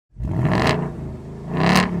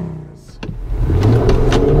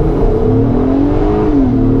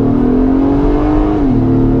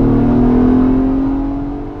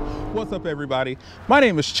everybody? My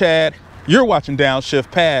name is Chad. You're watching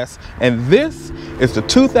Downshift Pass, and this is the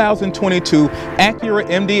 2022 Acura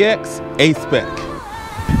MDX A-Spec.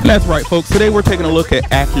 And that's right, folks. Today we're taking a look at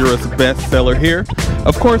Acura's bestseller here.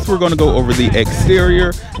 Of course, we're going to go over the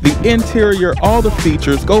exterior, the interior, all the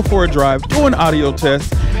features, go for a drive, do an audio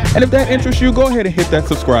test, and if that interests you, go ahead and hit that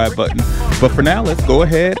subscribe button. But for now, let's go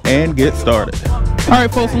ahead and get started. All right,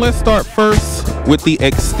 folks, let's start first with the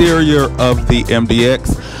exterior of the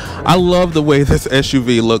MDX. I love the way this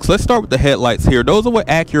SUV looks. Let's start with the headlights here. Those are what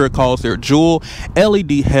Acura calls their dual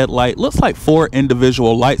LED headlight. Looks like 4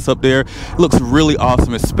 individual lights up there. Looks really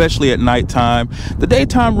awesome, especially at nighttime. The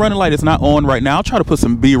daytime running light is not on right now. I'll try to put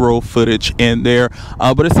some B-roll footage in there,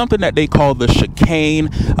 but it's something that they call the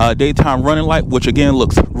chicane daytime running light, which again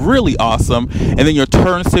looks really awesome. And then your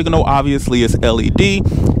turn signal obviously is LED.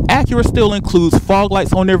 Acura still includes fog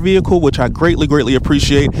lights on their vehicle, which I greatly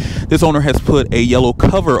appreciate. This owner has put a yellow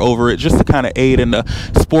cover over it just to kind of aid in the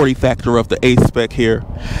sporty factor of the A-Spec here.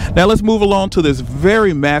 Now let's move along to this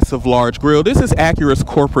very massive large grille. This is Acura's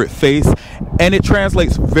corporate face, and it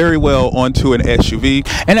translates very well onto an SUV.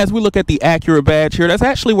 And as we look at the Acura badge here, that's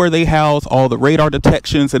actually where they house all the radar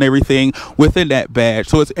detections and everything within that badge.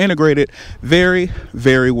 So it's integrated very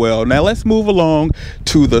well. Now let's move along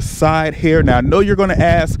to the side here. Now I know you're going to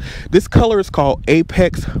ask, this color is called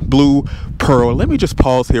Apex Blue Pearl. Let me just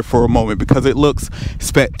pause here for a moment because it looks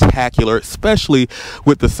spectacular, especially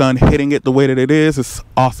with the sun hitting it the way that it is. It's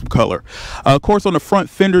awesome color. Of course, on the front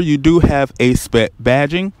fender, you do have a Spec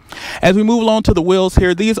badging. As we move along to the wheels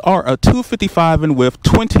here, these are a 255 in width,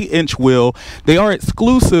 20-inch wheel. They are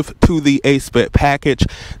exclusive to the A-Spec package.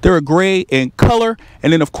 They're a gray in color,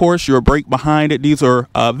 and then of course your brake behind it. These are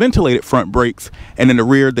ventilated front brakes, and in the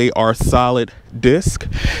rear they are solid disc.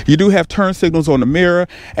 You do have turn signals on the mirror,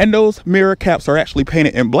 and those mirror caps are actually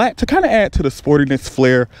painted in black to kind of add to the sportiness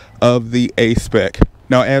flair of the A-Spec.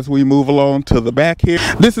 Now, as we move along to the back here,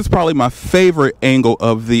 this is probably my favorite angle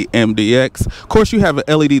of the MDX. Of course, you have an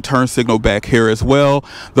LED turn signal back here as well.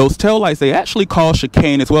 Those tail lights, they actually call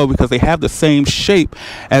chicane as well because they have the same shape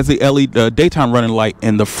as the LED daytime running light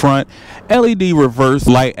in the front. LED reverse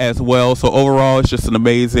light as well. So overall, it's just an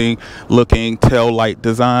amazing looking tail light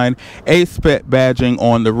design. A-Spec badging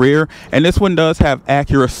on the rear, and this one does have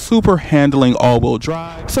Acura super handling all-wheel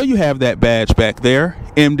drive. So you have that badge back there.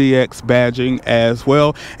 MDX badging as well.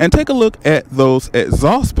 And take a look at those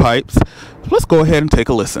exhaust pipes. Let's go ahead and take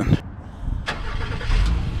a listen.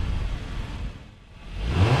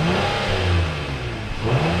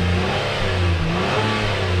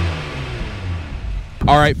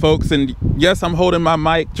 All right, folks, and yes, I'm holding my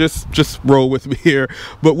mic, just roll with me here.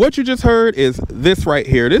 But what you just heard is this right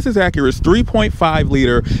here. This is Acura's 3.5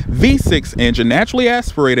 liter V6 engine, naturally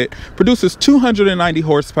aspirated, produces 290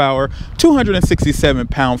 horsepower, 267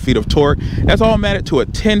 pound-feet of torque. That's all matted to a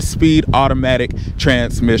 10-speed automatic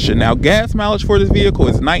transmission. Now, gas mileage for this vehicle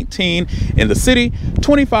is 19 in the city,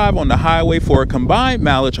 25 on the highway, for a combined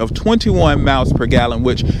mileage of 21 miles per gallon,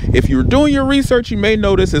 which, if you're doing your research, you may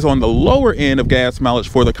notice is on the lower end of gas mileage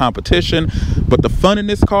for the competition, but the fun in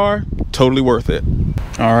this car, totally worth it.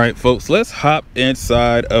 All right, folks, let's hop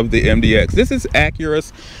inside of the MDX. This is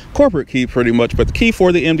Acura's corporate key pretty much, but the key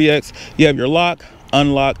for the MDX, you have your lock,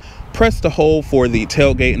 unlock, press the hold for the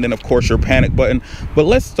tailgate, and then of course your panic button. But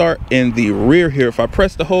let's start in the rear here. If I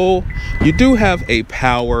press the hold, you do have a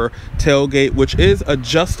power tailgate, which is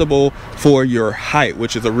adjustable for your height,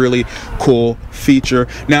 which is a really cool feature.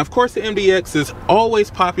 Now, of course, the MDX is always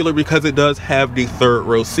popular because it does have the third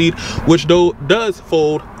row seat, which does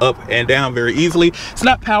fold up and down very easily. It's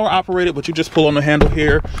not power operated, but you just pull on the handle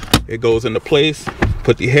here, it goes into place,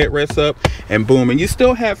 put the headrest up, and boom, and you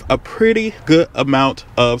still have a pretty good amount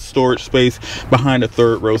of storage space behind the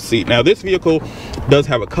third row seat. Now, this vehicle does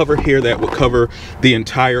have a cover here that would cover the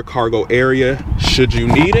entire cargo area should you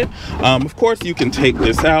need it. Of course, you can take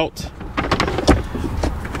this out,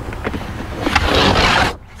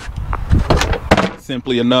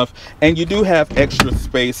 simply enough, and you do have extra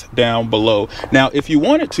space down below. Now, if you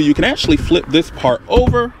wanted to, you can actually flip this part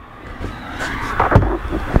over.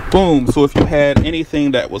 Boom. So if you had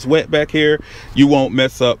anything that was wet back here, you won't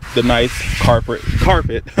mess up the nice carpet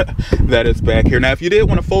that is back here. Now, if you did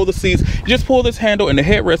want to fold the seats, you just pull this handle and the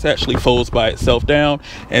headrest actually folds by itself down.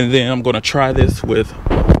 And then I'm going to try this with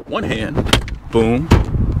one hand. Boom.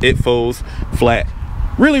 It folds flat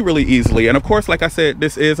really easily. And of course, like I said,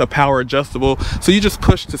 this is a power adjustable, so you just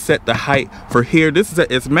push to set the height for here. This is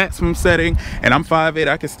at its maximum setting, and I'm 5'8".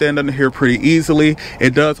 I can stand under here pretty easily.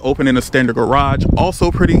 It does open in a standard garage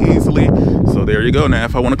also pretty easily. So there you go. Now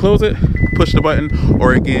if I want to close it, push the button,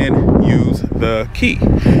 or again use the key.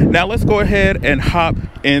 Now let's go ahead and hop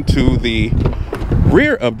into the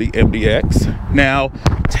rear of the MDX. Now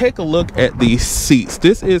take a look at these seats.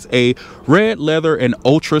 This is a red leather and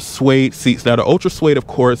ultra suede seats. Now the ultra suede, of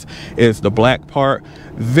course, is the black part.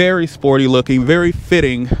 Very sporty looking, very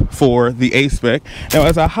fitting for the A-Spec. Now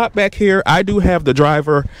as I hop back here, I do have the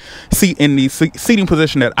driver seat in the seating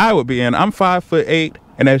position that I would be in. I'm 5'8",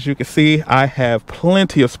 and as you can see, I have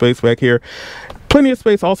plenty of space back here. Plenty of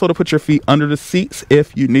space also to put your feet under the seats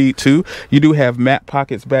if you need to. You do have mat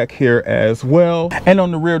pockets back here as well. And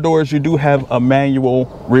on the rear doors, you do have a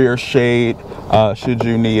manual rear shade should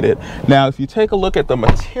you need it. Now, if you take a look at the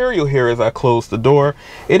material here as I close the door,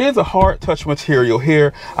 it is a hard touch material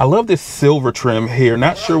here. I love this silver trim here.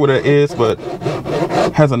 Not sure what it is, but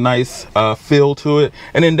has a nice feel to it.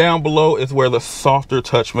 And then down below is where the softer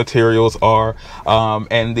touch materials are,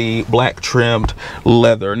 and the black trimmed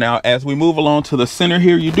leather. Now, as we move along to the center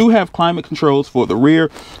here, you do have climate controls for the rear.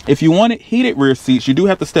 If you wanted heated rear seats, you do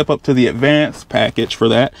have to step up to the advanced package for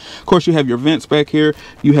that. Of course, you have your vents back here.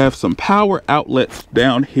 You have some power outlets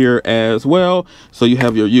down here as well. So you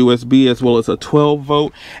have your USB as well as a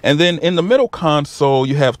 12-volt. And then in the middle console,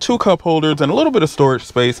 you have 2 cup holders and a little bit of storage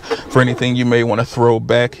space for anything you may want to throw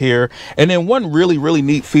back here. And then one really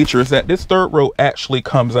neat feature is that this third row actually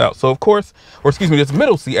comes out. So of course, or excuse me, this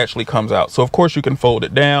middle seat actually comes out. So of course you can fold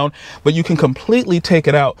it down, but you can completely take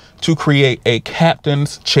it out to create a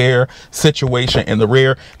captain's chair situation in the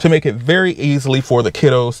rear to make it very easily for the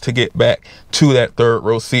kiddos to get back to that third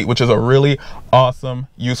row seat, which is a really awesome,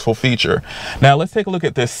 useful feature. Now let's take a look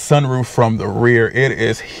at this sunroof from the rear. It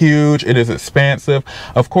is huge. It is expansive.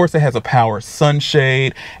 Of course, it has a power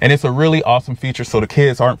sunshade, and it's a really awesome feature so the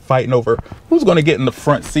kids aren't fighting over who's going to get in the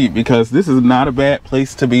front seat, because this is not a bad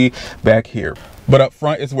place to be back here. But up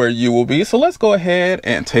front is where you will be. So let's go ahead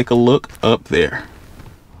and take a look up there.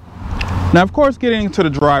 Now, of course, getting to the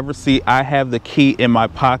driver's seat, I have the key in my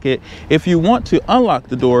pocket. If you want to unlock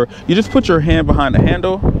the door, you just put your hand behind the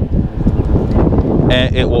handle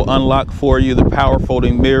and it will unlock for you. The power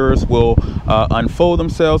folding mirrors will unfold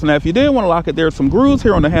themselves. Now, if you didn't want to lock it, there's some grooves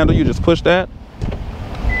here on the handle. You just push that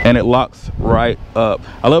and it locks right up.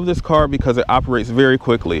 I love this car because it operates very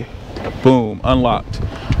quickly. Boom, unlocked.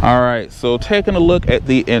 All right, so taking a look at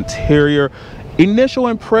the interior, initial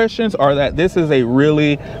impressions are that this is a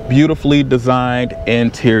really beautifully designed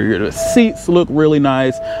interior. The seats look really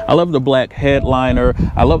nice. I love the black headliner.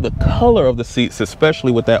 I love the color of the seats,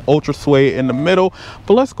 especially with that ultra suede in the middle.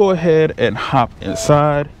 But let's go ahead and hop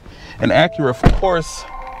inside. And Acura, of course,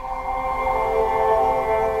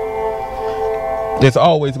 it's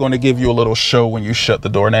always going to give you a little show when you shut the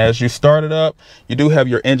door. Now, as you start it up, you do have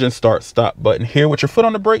your engine start stop button here. With your foot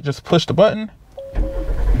on the brake, just push the button.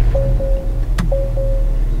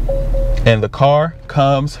 And the car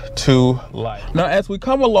comes to life. Now, as we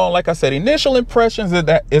come along, like I said, initial impressions is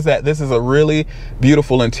that this is a really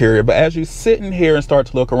beautiful interior. But as you sit in here and start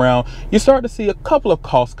to look around, you start to see a couple of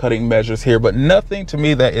cost-cutting measures here, but nothing to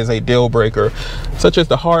me that is a deal breaker, such as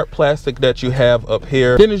the hard plastic that you have up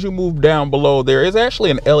here. Then as you move down below, there is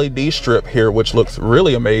actually an LED strip here, which looks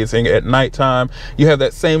really amazing at nighttime. You have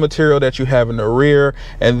that same material that you have in the rear.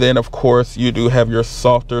 And then, of course, you do have your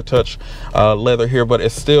softer touch leather here, but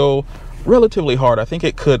it's still relatively hard. I think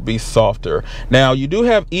it could be softer. Now, you do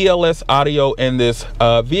have ELS audio in this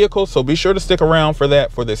vehicle, so be sure to stick around for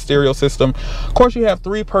that, for the stereo system. Of course, you have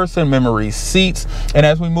 3-person memory seats. And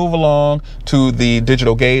as we move along to the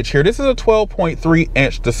digital gauge here, this is a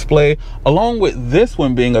 12.3-inch display, along with this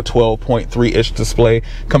one being a 12.3-inch display,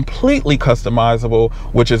 completely customizable,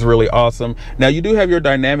 which is really awesome. Now, you do have your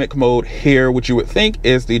dynamic mode here, which you would think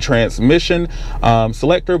is the transmission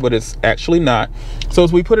selector, but it's actually not. So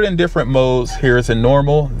as we put it in different modes, here is in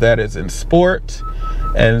normal, that is in sport,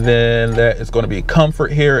 and then that is going to be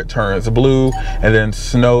comfort here, it turns blue, and then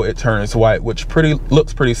snow, it turns white, which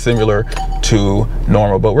looks pretty similar to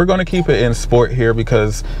normal, but we're going to keep it in sport here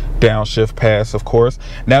because downshift pass, of course.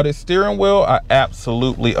 Now, this steering wheel, I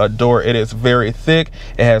absolutely adore. It is very thick,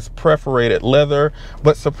 it has perforated leather,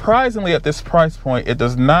 but surprisingly at this price point, it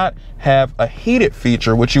does not have a heated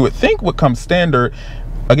feature, which you would think would come standard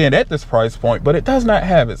again at this price point, but it does not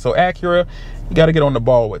have it. So Acura, you got to get on the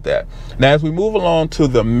ball with that. Now, as we move along to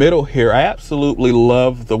the middle here, I absolutely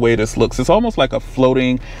love the way this looks. It's almost like a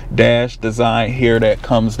floating dash design here that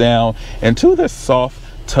comes down into this soft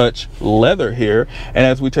touch leather here. And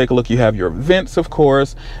as we take a look, you have your vents, of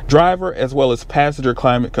course, driver as well as passenger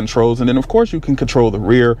climate controls, and then of course you can control the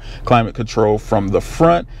rear climate control from the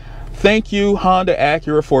front. thank you, Honda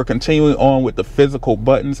Acura, for continuing on with the physical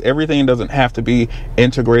buttons. Everything doesn't have to be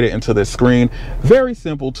integrated into this screen. Very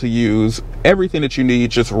simple to use. Everything that you need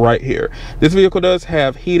just right here. This vehicle does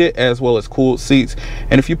have heated as well as cooled seats,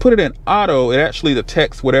 and if you put it in auto, it actually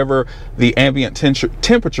detects whatever the ambient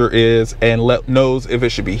temperature is and knows if it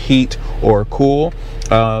should be heat or cool.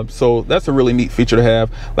 So that's a really neat feature to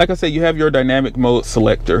have. Like I said, you have your dynamic mode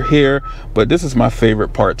selector here, but this is my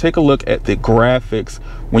favorite part. Take a look at the graphics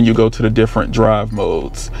when you go to the different drive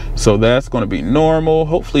modes. So that's going to be normal.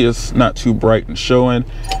 Hopefully it's not too bright and showing.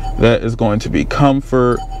 That is going to be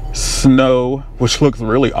comfort, snow, which looks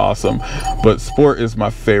really awesome, but sport is my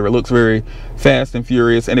favorite. Looks very fast and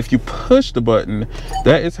furious. And if you push the button,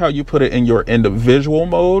 that is how you put it in your individual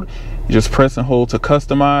mode. You just press and hold to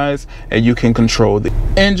customize, and you can control the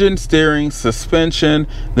engine, steering, suspension,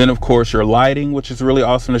 then of course your lighting, which is really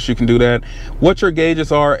awesome that you can do that, what your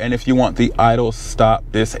gauges are, and if you want the idle, stop,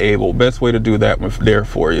 disable. Best way to do that with there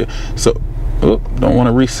for you. So don't want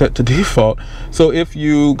to reset to default. So if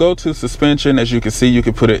you go to suspension, as you can see, you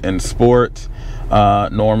can put it in sport,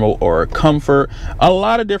 normal, or comfort. A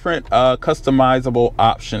lot of different customizable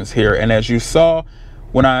options here. And as you saw,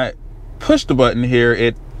 when I pushed the button here,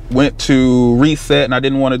 it went to reset, and I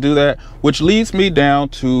didn't want to do that, which leads me down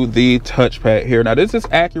to the touchpad here. Now this is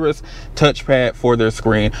Acura's touchpad for their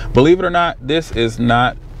screen. Believe it or not, this is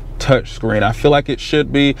not touch screen. I feel like it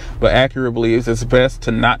should be, but Acura believes it's best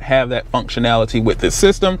to not have that functionality with this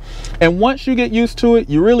system. And once you get used to it,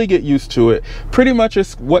 you really get used to it. Pretty much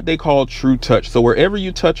it's what they call true touch. So wherever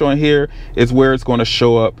you touch on here is where it's going to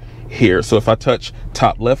show up here. So if I touch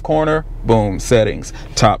top left corner, boom, settings.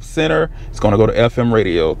 Top center, it's going to go to FM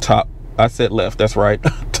radio. Top, I said left, that's right.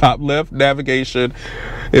 Top left, navigation.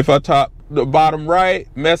 If I top the bottom right,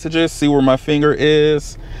 messages, see where my finger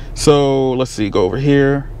is. So let's see, go over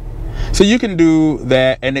here. So you can do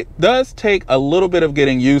that, and it does take a little bit of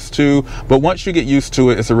getting used to, but once you get used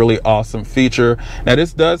to it, it's a really awesome feature. Now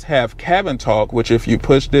this does have cabin talk, which if you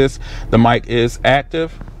push this, the mic is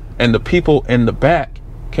active and the people in the back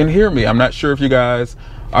can hear me. I'm not sure if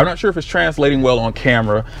it's translating well on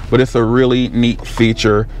camera, but it's a really neat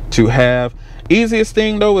feature to have. Easiest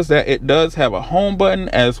thing though is that it does have a home button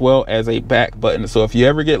as well as a back button. So if you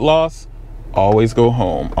ever get lost, always go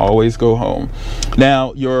home, always go home.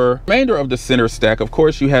 Now your remainder of the center stack, of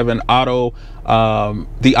course, you have an auto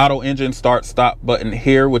the auto engine start stop button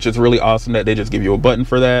here, which is really awesome that they just give you a button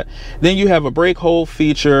for that. Then you have a brake hold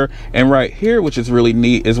feature, and right here, which is really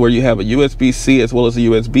neat, is where you have a USB-C as well as a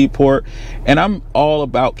USB port. And I'm all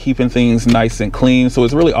about keeping things nice and clean, so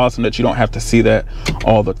it's really awesome that you don't have to see that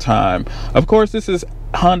all the time. Of course, this is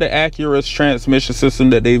Honda Acura's transmission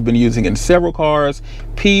system that they've been using in several cars,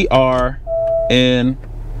 PRND.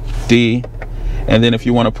 And then if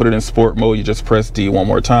you want to put it in sport mode, you just press D one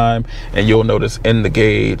more time, and you'll notice in the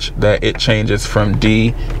gauge that it changes from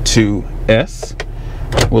D to S.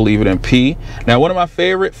 We'll leave it in P. Now, one of my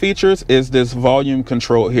favorite features is this volume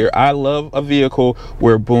control here. I love a vehicle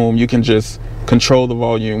where, boom, you can just control the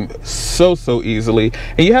volume so easily.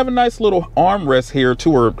 And you have a nice little armrest here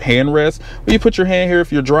too, or hand rest, where you put your hand here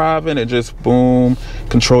if you're driving and just boom,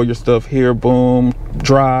 control your stuff here, boom,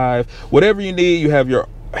 drive. Whatever you need, you have your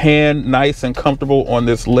hand nice and comfortable on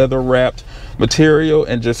this leather wrapped material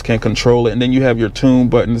and just can control it. And then you have your tune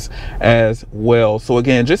buttons as well. So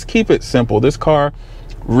again, just keep it simple. This car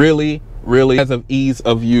really has an ease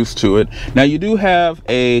of use to it. Now you do have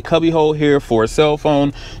a cubby hole here for a cell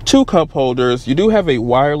phone, 2 cup holders. You do have a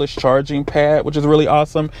wireless charging pad, which is really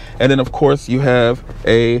awesome. And then of course you have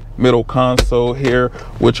a middle console here,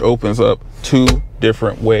 which opens up 2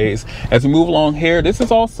 different ways. As we move along here, this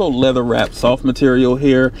is also leather wrapped soft material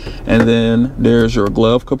here, and then there's your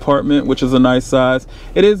glove compartment, which is a nice size.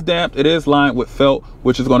 It is damped, it is lined with felt,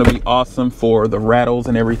 which is going to be awesome for the rattles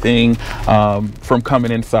and everything from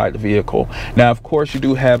coming inside the vehicle. Now of course you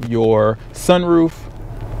do have your sunroof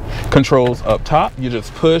controls up top. You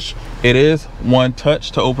just push, it is one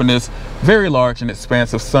touch to open this very large and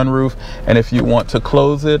expansive sunroof, and if you want to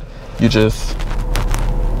close it, you just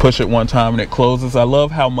push it one time and it closes. I love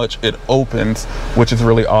how much it opens, which is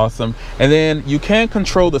really awesome. And then you can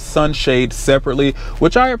control the sunshade separately,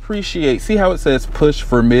 which I appreciate. See how it says push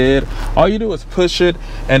for mid? All you do is push it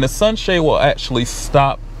and the sunshade will actually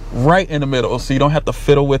stop right in the middle, so you don't have to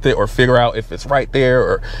fiddle with it or figure out if it's right there,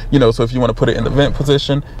 or so if you want to put it in the vent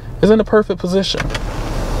position, it's in the perfect position.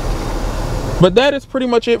 But that is pretty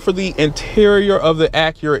much it for the interior of the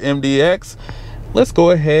Acura MDX. Let's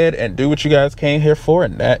go ahead and do what you guys came here for,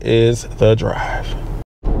 and that is the drive.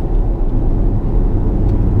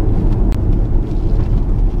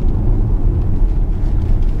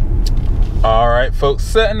 All right. right, folks,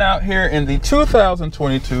 setting out here in the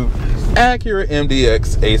 2022 Acura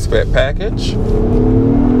MDX A-Spec package.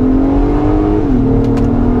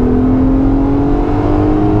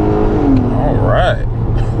 All right.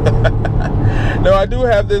 Now, I do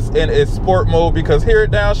have this in its sport mode because here at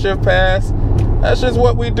Downshift Pass, that's just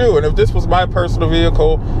what we do. And if this was my personal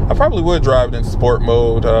vehicle, I probably would drive it in sport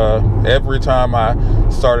mode every time I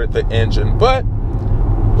started the engine. But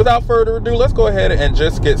without further ado, let's go ahead and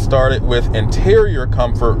just get started with interior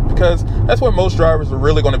comfort, because that's what most drivers are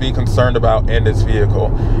really going to be concerned about in this vehicle.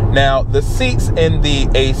 Now, the seats in the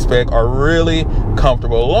A-Spec are really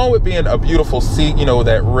comfortable, along with being a beautiful seat, you know,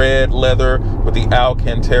 that red leather with the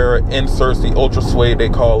Alcantara inserts, the ultra suede they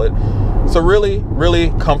call it. So really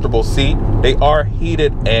comfortable seat. They are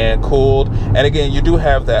heated and cooled, and again, you do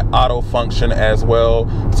have that auto function as well,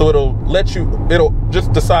 so it'll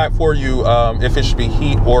just decide for you if it should be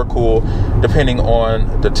heat or cool depending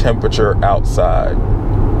on the temperature outside.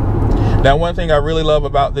 Now, one thing I really love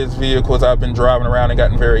about this vehicle, as I've been driving around and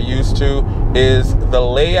gotten very used to, is the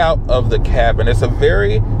layout of the cabin. It's a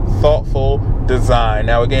very thoughtful design.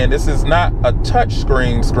 Now, again, this is not a touch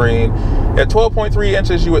screen. At 12.3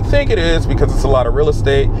 inches, you would think it is because it's a lot of real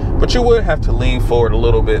estate, but you would have to lean forward a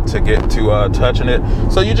little bit to get to touching it.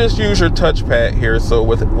 So you just use your touchpad here. So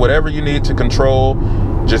with whatever you need to control,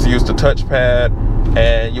 just use the touchpad,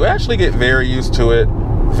 and you actually get very used to it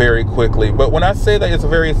very quickly. But when I say that it's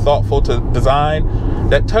very thoughtful to design,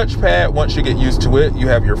 that touchpad, once you get used to it, you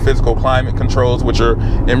have your physical climate controls, which are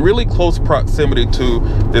in really close proximity to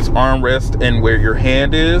this armrest and where your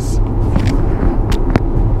hand is.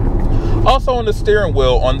 Also, on the steering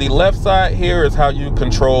wheel, on the left side here is how you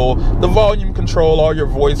control the volume control, all your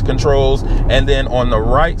voice controls, and then on the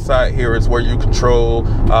right side here is where you control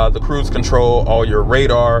the cruise control, all your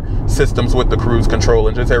radar systems with the cruise control,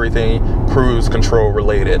 and just everything cruise control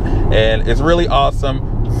related. And it's really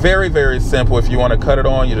awesome, very simple. If you want to cut it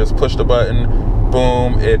on, you just push the button,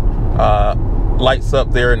 boom, it lights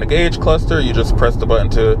up there in the gauge cluster. You just press the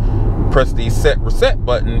button to press the set reset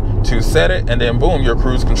button to set it, and then boom, your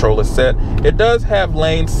cruise control is set. It does have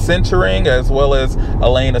lane centering as well as a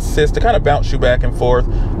lane assist to kind of bounce you back and forth,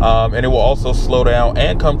 and it will also slow down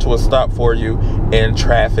and come to a stop for you in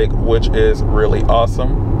traffic, which is really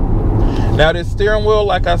awesome. Now, this steering wheel,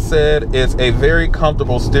 like I said, is a very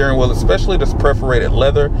comfortable steering wheel, especially this perforated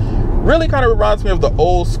leather. Really kind of reminds me of the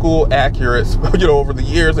old school Acuras. You know, over the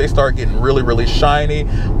years they start getting really shiny,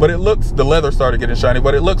 but the leather started getting shiny,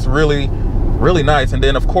 but it looks really nice. And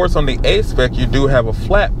then of course on the A-Spec you do have a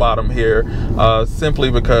flat bottom here, simply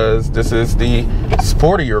because this is the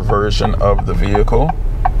sportier version of the vehicle.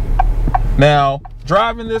 Now,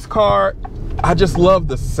 driving this car, I just love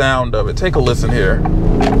the sound of it. Take a listen here.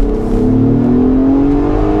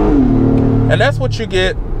 And that's what you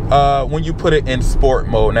get when you put it in sport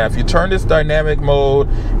mode. Now, if you turn this dynamic mode,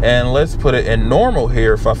 and let's put it in normal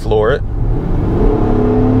here, if I floor it,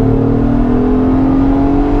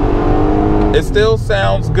 it still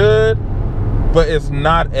sounds good, but it's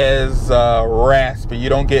not as raspy. You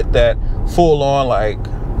don't get that full-on like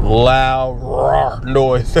loud roar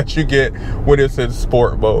noise that you get when it's in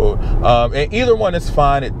sport mode, and either one is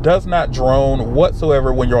fine. It does not drone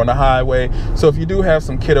whatsoever when you're on the highway, so if you do have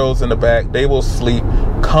some kiddos in the back, they will sleep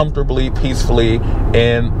comfortably, peacefully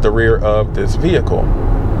in the rear of this vehicle.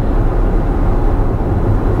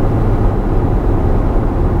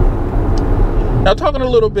 Now, talking a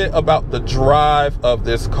little bit about the drive of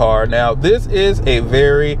this car. Now, this is a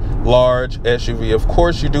very large SUV. Of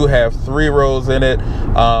course, you do have 3 rows in it,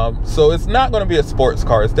 so it's not going to be a sports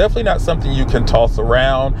car. It's definitely not something you can toss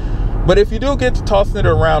around, but if you do get to tossing it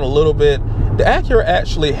around a little bit, the Acura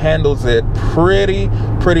actually handles it pretty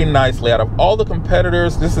nicely. Out of all the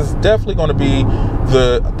competitors, this is definitely going to be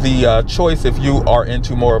the choice if you are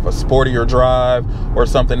into more of a sportier drive or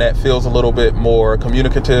something that feels a little bit more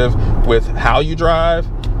communicative with how you drive.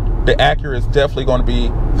 The Acura is definitely going to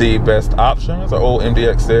be the best option. There's an old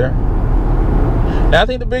MDX there. Now, I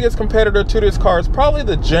think the biggest competitor to this car is probably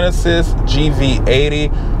the Genesis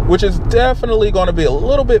GV80, which is definitely going to be a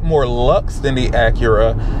little bit more luxe than the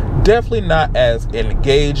Acura. Definitely not as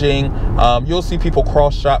engaging. You'll see people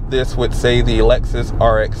cross-shop this with, say, the Lexus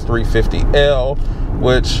RX 350L,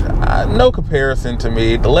 which no comparison to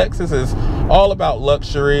me. The Lexus is all about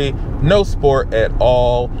luxury, no sport at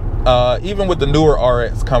all. Even with the newer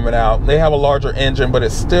RX coming out, they have a larger engine, but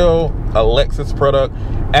it's still a Lexus product.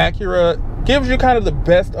 Acura gives you kind of the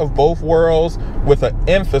best of both worlds with an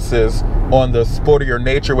emphasis on the sportier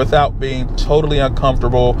nature without being totally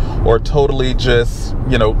uncomfortable or totally just,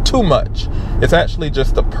 you know, too much. It's actually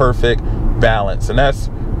just the perfect balance, and that's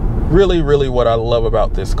really what I love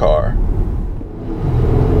about this car.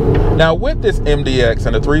 Now with this MDX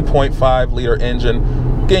and a 3.5 liter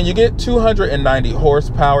engine, again, you get 290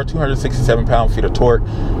 horsepower, 267 pound-feet of torque.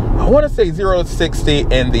 I want to say 0 to 60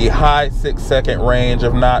 in the high 6-second range,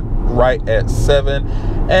 if not right at 7.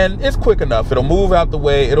 And it's quick enough. It'll move out the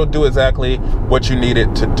way. It'll do exactly what you need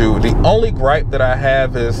it to do. The only gripe that I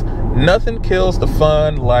have is nothing kills the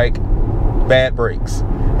fun like bad brakes.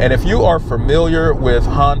 And if you are familiar with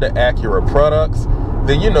Honda Acura products,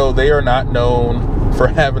 then you know they are not known for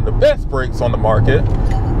having the best brakes on the market.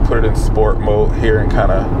 Put it in sport mode here and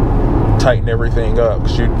kind of tighten everything up,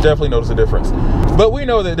 because you definitely notice a difference. But we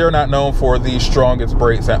know that they're not known for the strongest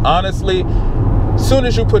brakes, and honestly, as soon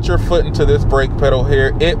as you put your foot into this brake pedal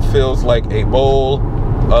here, it feels like a bowl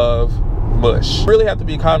of mush. You really have to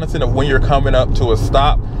be cognizant of when you're coming up to a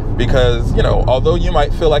stop, because, you know, although you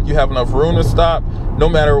might feel like you have enough room to stop, no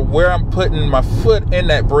matter where I'm putting my foot in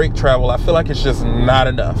that brake travel, I feel like it's just not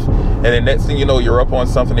enough. And then next thing you know, you're up on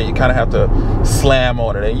something that you kind of have to slam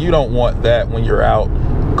on it, and you don't want that when you're out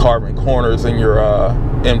carving corners in your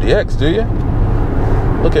MDX, do you?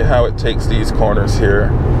 Look at how it takes these corners here.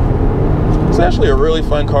 It's actually a really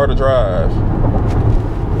fun car to drive.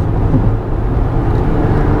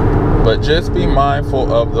 But just be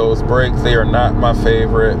mindful of those brakes. They are not my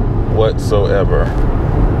favorite whatsoever.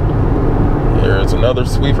 Here's another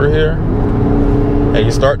sweeper here. And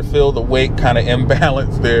you start to feel the weight kind of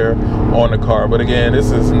imbalance there on the car. But again,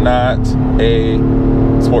 this is not a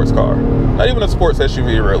sports car. Not even a sports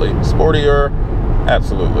SUV, really. Sportier,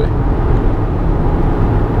 absolutely.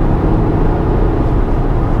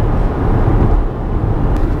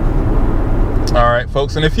 All right,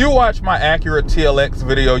 folks, and if you watch my Acura TLX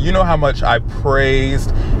video, you know how much I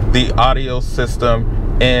praised the audio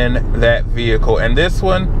system in that vehicle. And this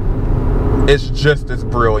one, it's just as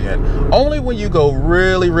brilliant. Only when you go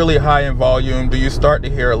really, really high in volume do you start to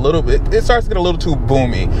hear a little bit, it starts to get a little too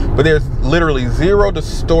boomy, but there's literally zero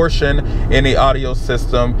distortion in the audio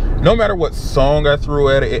system. No matter what song I threw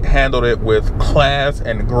at it, it handled it with class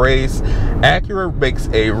and grace. Acura makes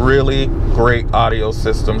a really great audio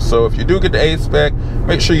system. So if you do get the A Spec,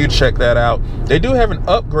 make sure you check that out. They do have an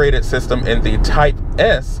upgraded system in the Type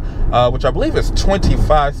S, which I believe is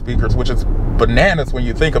 25 speakers, which is bananas when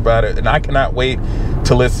you think about it, and I cannot wait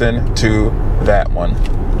to listen to that one.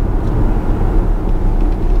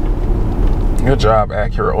 Good job,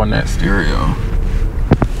 Acura, on that stereo.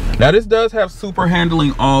 Now this does have super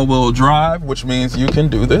handling all-wheel drive, which means you can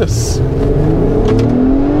do this.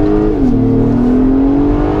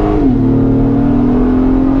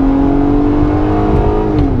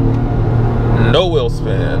 No wheel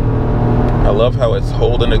spin. I love how it's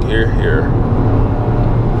holding the gear here.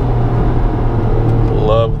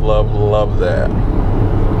 Love, love, love that.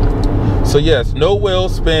 So yes, no wheel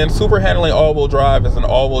spin. Super handling all-wheel drive is an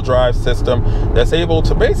all-wheel drive system that's able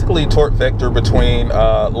to basically torque vector between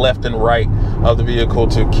left and right of the vehicle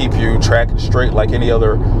to keep you tracking straight like any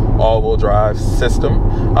other all-wheel drive system.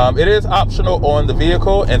 It is optional on the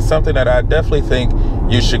vehicle, and something that I definitely think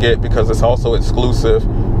you should get because it's also exclusive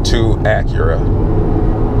to Acura.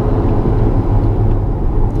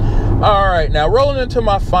 All right, now rolling into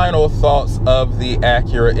my final thoughts of the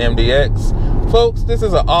Acura MDX. Folks, this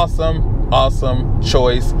is an awesome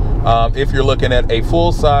choice if you're looking at a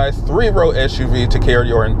full-size 3-row SUV to carry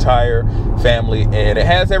your entire family in. It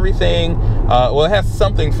has everything, well, it has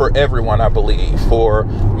something for everyone, I believe, for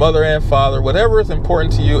mother and father. Whatever is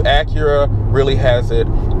important to you, Acura really has it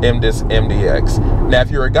in this MDX. Now, if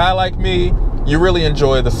you're a guy like me, you really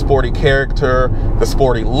enjoy the sporty character, the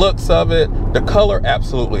sporty looks of it. The color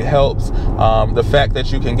absolutely helps. The fact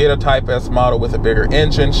that you can get a Type S model with a bigger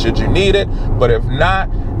engine should you need it. But if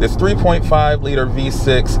not, this 3.5 liter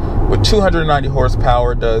V6 with 290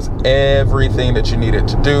 horsepower does everything that you need it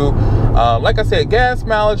to do. Like I said, gas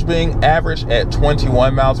mileage being average at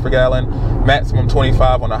 21 miles per gallon, maximum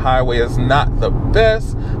 25 on the highway is not the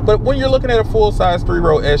best. But when you're looking at a full-size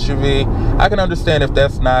 3-row SUV, I can understand if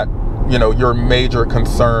that's not, you know, your major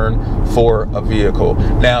concern for a vehicle.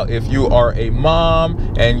 Now, if you are a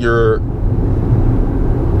mom and you're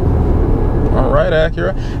all right,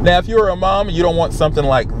 Acura. Now, if you're a mom and you don't want something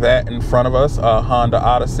like that in front of us, Honda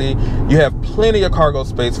Odyssey, you have plenty of cargo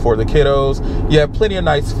space for the kiddos. You have plenty of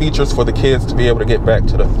nice features for the kids to be able to get back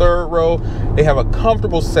to the 3rd row. They have a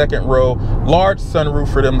comfortable 2nd row, large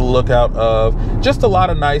sunroof for them to look out of. Just a lot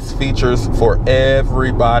of nice features for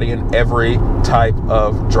everybody and every type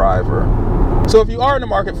of driver. So if you are in the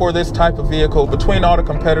market for this type of vehicle, between all the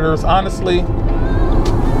competitors, honestly,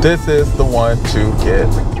 this is the one to get.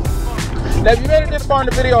 Now, if you made it this far in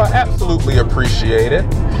the video, I absolutely appreciate it.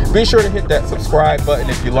 Be sure to hit that subscribe button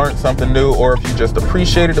if you learned something new, or if you just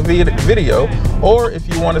appreciated the video, or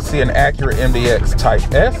if you want to see an Acura MDX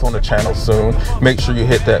Type S on the channel soon, make sure you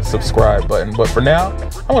hit that subscribe button. But for now,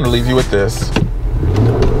 I want to leave you with this.